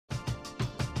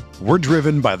We're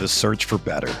driven by the search for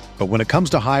better. But when it comes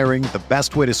to hiring, the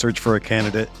best way to search for a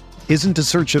candidate isn't to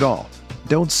search at all.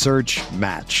 Don't search,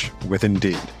 match with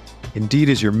Indeed. Indeed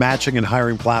is your matching and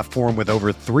hiring platform with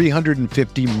over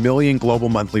 350 million global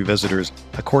monthly visitors,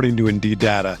 according to Indeed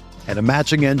data, and a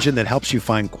matching engine that helps you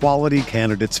find quality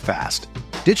candidates fast.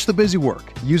 Ditch the busy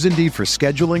work. Use Indeed for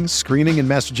scheduling, screening, and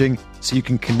messaging so you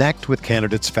can connect with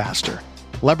candidates faster.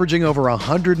 Leveraging over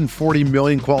 140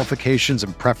 million qualifications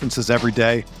and preferences every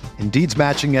day, Indeed's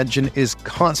matching engine is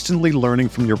constantly learning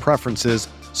from your preferences,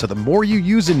 so the more you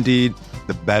use Indeed,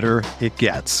 the better it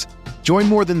gets. Join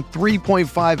more than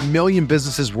 3.5 million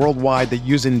businesses worldwide that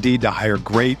use Indeed to hire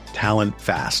great talent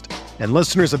fast. And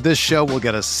listeners of this show will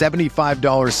get a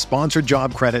 $75 sponsored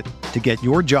job credit to get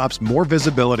your jobs more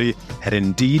visibility at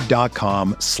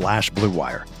Indeed.com/Blue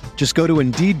Wire. Just go to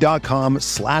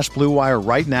Indeed.com/Blue Wire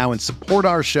right now and support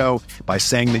our show by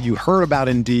saying that you heard about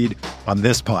Indeed on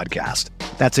this podcast.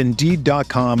 That's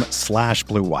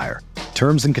Indeed.com/Blue Wire.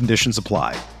 Terms and conditions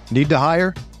apply. Need to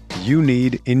hire? You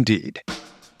need Indeed.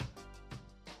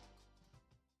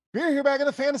 We're here back in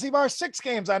the Fantasy Bar, 6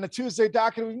 games on the Tuesday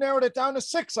docket. We've narrowed it down to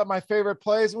 6 of my favorite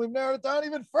plays, and we've narrowed it down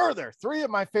even further. 3 of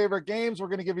my favorite games. We're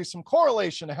going to give you some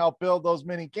correlation to help build those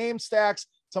mini game stacks,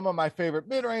 some of my favorite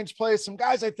mid-range plays, some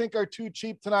guys I think are too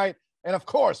cheap tonight, and of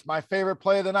course, my favorite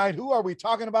play of the night. Who are we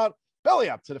talking about? Belly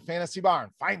up to the Fantasy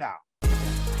Barn. Find out.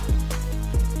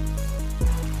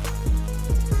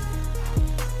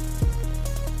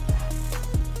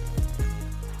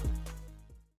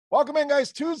 Welcome in,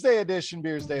 guys. Tuesday edition,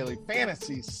 Beers Daily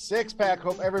Fantasy 6-pack.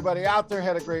 Hope everybody out there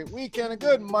had a great weekend, a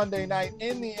good Monday night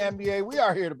in the NBA. We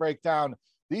are here to break down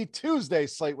the Tuesday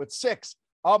slate with 6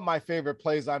 of my favorite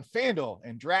plays on FanDuel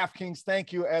and DraftKings.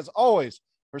 Thank you, as always,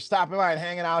 for stopping by and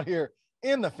hanging out here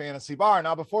in the Fantasy Bar.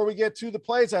 Now, before we get to the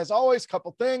plays, as always,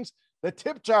 couple things. The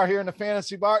tip jar here in the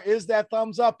Fantasy Bar is that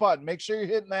thumbs up button. Make sure you're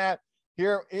hitting that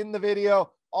here in the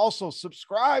video. Also,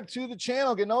 subscribe to the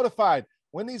channel. Get notified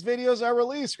when these videos are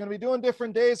released. We're going to be doing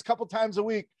different days, a couple times a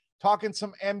week, talking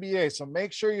some NBA. So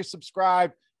make sure you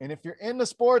subscribe. And if you're into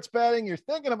sports betting, you're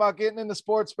thinking about getting into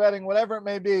sports betting, whatever it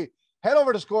may be, head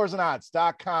over to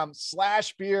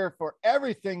scoresandodds.com/beer for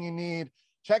everything you need.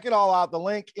 Check it all out. The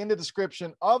link in the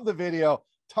description of the video.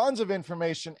 Tons of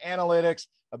information, analytics,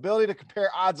 ability to compare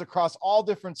odds across all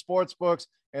different sports books,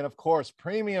 and of course,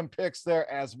 premium picks there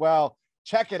as well.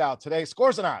 Check it out today,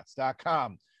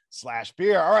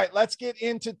 scoresandodds.com/beer. All right, let's get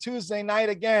into Tuesday night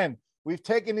again. We've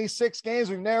taken these 6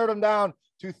 games. We've narrowed them down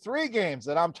to 3 games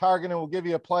that I'm targeting. We'll give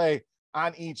you a play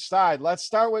on each side. Let's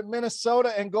start with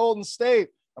Minnesota and Golden State.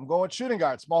 I'm going shooting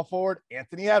guard, small forward,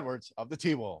 Anthony Edwards of the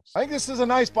T-Wolves. I think this is a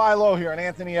nice buy low here on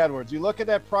Anthony Edwards. You look at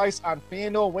that price on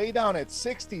FanDuel, way down at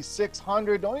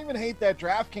 $6,600. Don't even hate that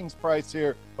DraftKings price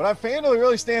here. But on FanDuel, he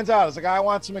really stands out as a guy who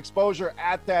wants some exposure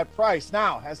at that price.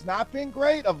 Now, has not been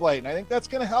great of late, and I think that's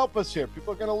going to help us here.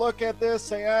 People are going to look at this,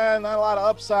 say, not a lot of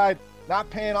upside, not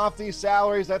paying off these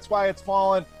salaries. That's why it's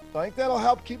fallen. So I think that'll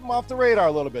help keep him off the radar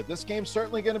a little bit. This game's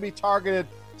certainly going to be targeted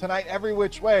tonight every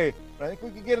which way. But I think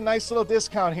we could get a nice little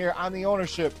discount here on the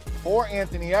ownership for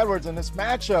Anthony Edwards. And this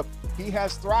matchup, he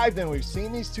has thrived in. We've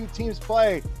seen these 2 teams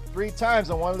play 3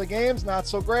 times. In one of the games, not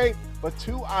so great, but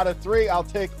 2 out of 3 I'll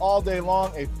take all day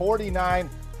long. A 49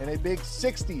 and a big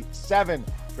 67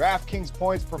 DraftKings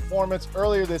points performance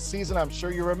earlier this season. I'm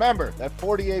sure you remember that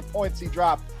 48 points he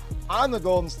dropped on the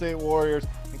Golden State Warriors.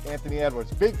 I think Anthony Edwards,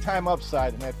 big time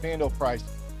upside in that FanDuel price.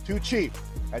 Too cheap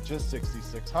at just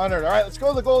 $6,600. All right, let's go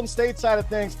to the Golden State side of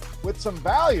things with some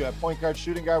value at point guard,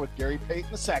 shooting guard with Gary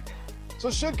Payton II.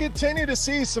 So should continue to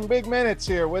see some big minutes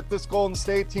here with this Golden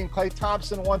State team. Klay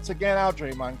Thompson once again out,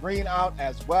 Draymond Green out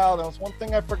as well. That was one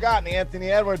thing I forgot in the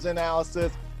Anthony Edwards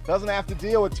analysis. Doesn't have to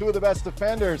deal with 2 of the best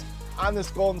defenders on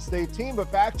this Golden State team.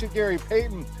 But back to Gary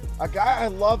Payton, a guy I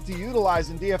love to utilize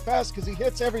in DFS because he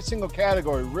hits every single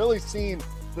category. Really seen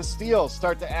the steals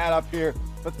start to add up here,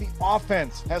 but the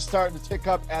offense has started to tick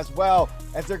up as well,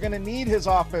 as they're going to need his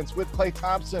offense with Klay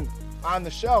Thompson on the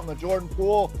shelf. And the Jordan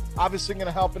Poole obviously going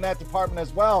to help in that department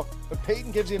as well. But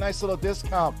Payton gives you a nice little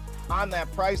discount on that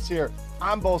price here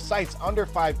on both sites, under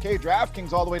 5K.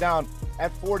 DraftKings all the way down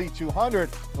at 4,200.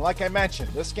 And like I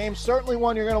mentioned, this game's certainly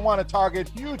one you're going to want to target.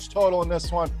 Huge total in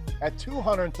this one at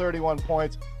 231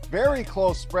 points. Very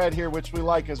close spread here, which we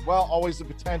like as well. Always the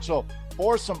potential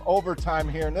for some overtime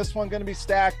here. And this one going to be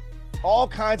stacked all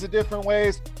kinds of different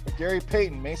ways. But Gary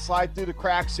Payton may slide through the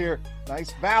cracks here.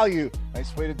 Nice value,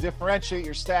 nice way to differentiate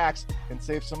your stacks and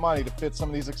save some money to fit some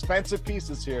of these expensive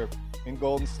pieces here in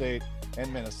Golden State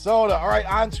and Minnesota. All right,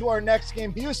 on to our next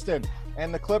game, Houston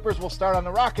and the Clippers. Will start on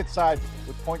the Rockets side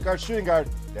with point guard, shooting guard,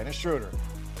 Dennis Schroeder.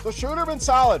 So Schroeder been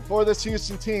solid for this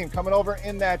Houston team coming over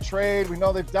in that trade. We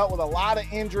know they've dealt with a lot of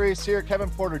injuries here. Kevin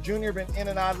Porter Jr. been in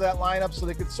and out of that lineup, so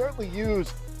they could certainly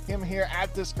use him here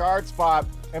at this guard spot.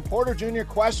 And Porter Jr.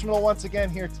 questionable once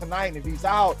again here tonight. And if he's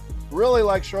out, really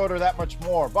like Schroeder that much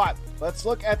more. But let's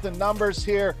look at the numbers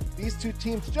here. These two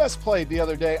teams just played the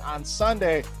other day on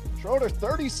Sunday. Schroeder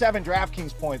 37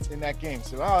 DraftKings points in that game.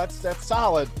 So that's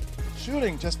solid.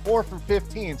 Shooting just 4 for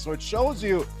 15. So it shows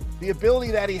you the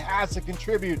ability that he has to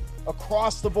contribute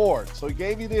across the board. So he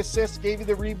gave you the assists, gave you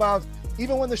the rebounds.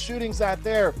 Even when the shooting's not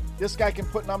there, this guy can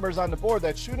put numbers on the board.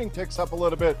 That shooting ticks up a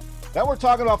little bit. Then we're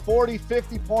talking about 40,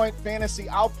 50-point fantasy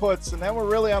outputs, and then we're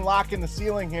really unlocking the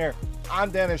ceiling here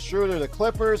on Dennis Schroeder. The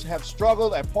Clippers have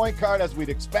struggled at point guard, as we'd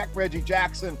expect. Reggie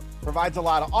Jackson provides a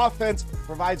lot of offense,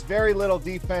 provides very little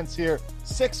defense here.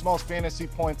 6th most fantasy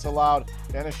points allowed,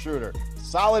 Dennis Schroeder.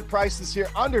 Solid prices here,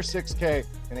 under 6K,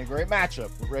 and a great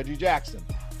matchup with Reggie Jackson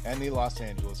and the Los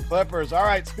Angeles Clippers. All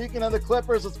right, speaking of the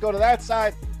Clippers, let's go to that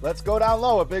side. Let's go down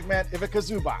low with big man Ivica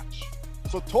Zubac.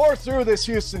 So tore through this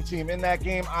Houston team in that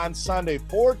game on Sunday.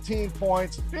 14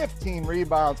 points, 15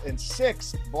 rebounds, and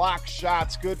 6 block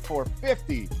shots, good for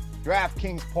 50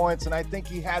 DraftKings points. And I think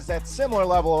he has that similar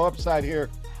level of upside here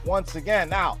once again.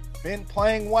 Now, been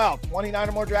playing well. 29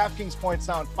 or more DraftKings points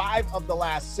now in 5 of the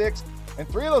last 6. And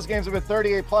 3 of those games have been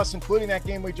 38 plus, including that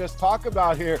game we just talked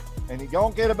about here. And you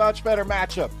don't get a much better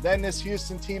matchup than this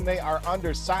Houston team. They are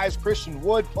undersized. Christian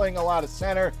Wood playing a lot of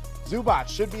center. Zubac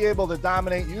should be able to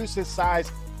dominate, use his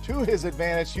size to his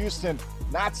advantage. Houston,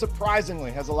 not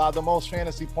surprisingly, has allowed the most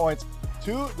fantasy points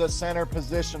to the center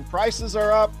position. Prices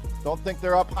are up. Don't think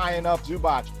they're up high enough.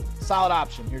 Zubac, solid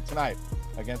option here tonight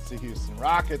against the Houston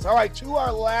Rockets. All right, to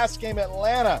our last game,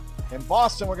 Atlanta and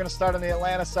Boston. We're going to start on the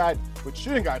Atlanta side with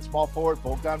shooting guard, small forward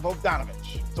Bogdan Bogdanovic.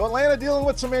 So Atlanta dealing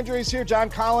with some injuries here. John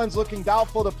Collins looking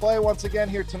doubtful to play once again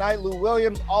here tonight. Lou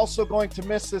Williams also going to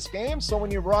miss this game. So when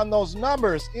you run those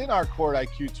numbers in our Court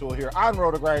IQ tool here on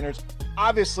RotoGrinders,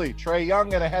 obviously Trae Young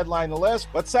going to headline the list,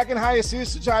 but second highest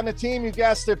usage on the team, you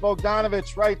guessed it,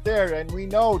 Bogdanovic right there. And we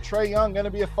know Trae Young going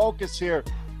to be a focus here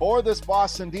for this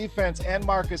Boston defense and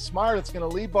Marcus Smart. It's going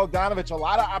to leave Bogdanovic a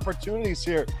lot of opportunities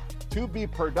here to be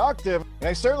productive. And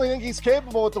I certainly think he's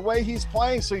capable with the way he's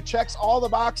playing. So he checks all the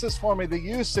boxes for me. The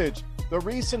usage, the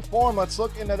recent form, let's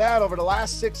look into that. Over the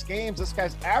last 6 games, this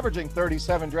guy's averaging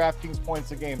 37 DraftKings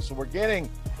points a game. So we're getting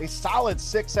a solid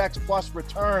 6x plus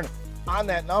return on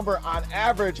that number on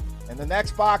average. And the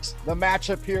next box, the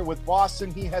matchup here with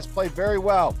Boston. He has played very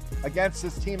well against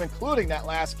this team, including that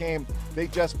last game. They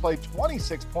just played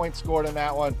 26 points scored in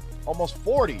that one, almost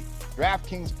 40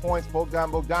 DraftKings points.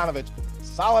 Bogdan Bogdanovic,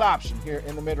 solid option here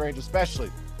in the mid-range,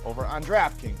 especially over on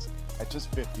DraftKings at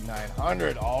just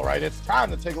 5,900. All right, it's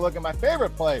time to take a look at my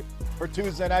favorite play for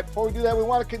Tuesday night. Before we do that, we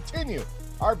want to continue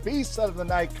our Beast of the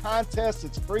Night contest.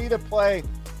 It's free to play,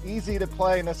 easy to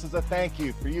play, and this is a thank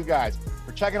you for you guys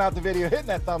for checking out the video, hitting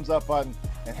that thumbs up button,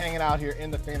 and hanging out here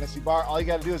in the fantasy bar. All you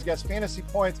got to do is guess fantasy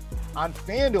points on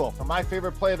FanDuel for my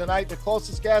favorite play of the night. The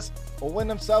closest guess will win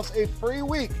themselves a free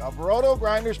week of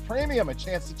RotoGrinders Premium, a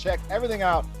chance to check everything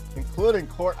out, including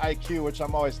Court IQ, which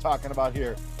I'm always talking about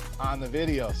here on the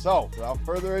video. So without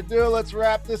further ado, let's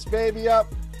wrap this baby up.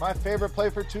 My favorite play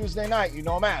for Tuesday night, you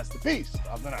know him as the Beast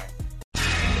of the Night.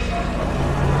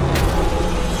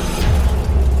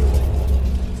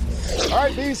 All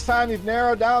right, Beast time. You've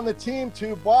narrowed down the team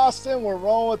to Boston. We're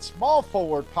rolling with small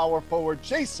forward, power forward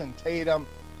Jayson Tatum,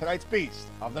 tonight's Beast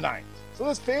of the Night. So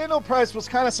this FanDuel price was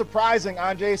kind of surprising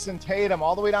on Jayson Tatum,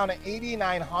 all the way down to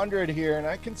 8,900 here. And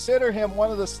I consider him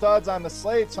one of the studs on the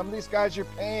slate. Some of these guys you're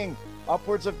paying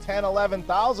upwards of 10,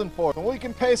 11,000 for. When we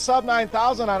can pay sub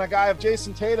 9,000 on a guy of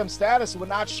Jayson Tatum's status, it would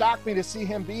not shock me to see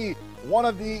him be one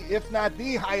of the, if not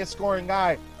the highest scoring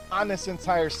guy on this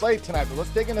entire slate tonight. But let's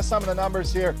dig into some of the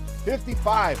numbers here.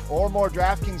 55 or more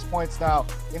DraftKings points now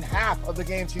in half of the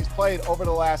games he's played over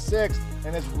the last 6,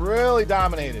 and has really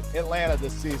dominated Atlanta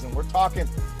this season. We're talking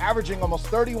averaging almost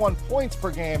 31 points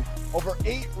per game, over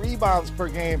 8 rebounds per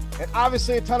game, and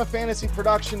obviously a ton of fantasy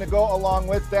production to go along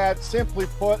with that. Simply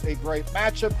put, a great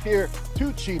matchup here.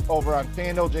 Too cheap over on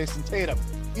FanDuel. Jayson Tatum,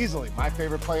 easily my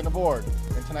favorite play on the board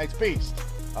in tonight's Beast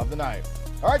of the Night.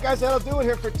 All right, guys, that'll do it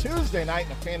here for Tuesday night in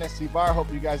the Fantasy Bar.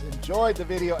 Hope you guys enjoyed the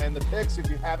video and the picks. If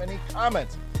you have any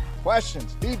comments,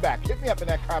 questions, feedback, hit me up in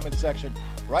that comment section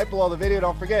right below the video.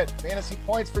 Don't forget, fantasy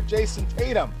points for Jayson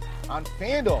Tatum on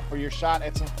FanDuel for your shot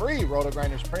at some free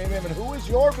RotoGrinders Premium. And who is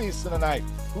your Beast of the Night?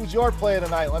 Who's your play of the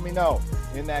night? Let me know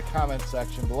in that comment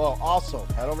section below. Also,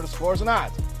 head over to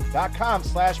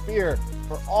scoresandodds.com/beer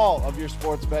for all of your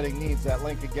sports betting needs. That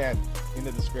link again in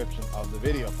the description of the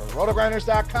video. For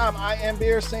RotoGrinders.com, I am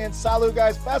Beer saying salut,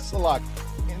 guys. Best of luck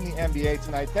in in the NBA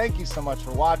tonight. Thank you so much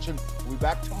for watching. We'll be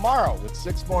back tomorrow with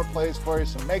 6 more plays for you,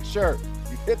 so make sure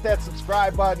you hit that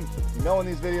subscribe button. You know when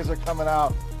these videos are coming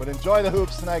out. But enjoy the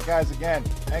hoops tonight, guys. Again,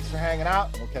 thanks for hanging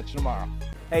out. We'll catch you tomorrow.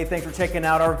 Hey, thanks for checking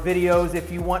out our videos.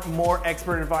 If you want more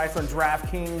expert advice on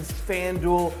DraftKings,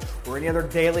 FanDuel, or any other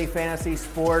daily fantasy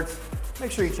sports,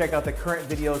 make sure you check out the current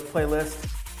videos playlist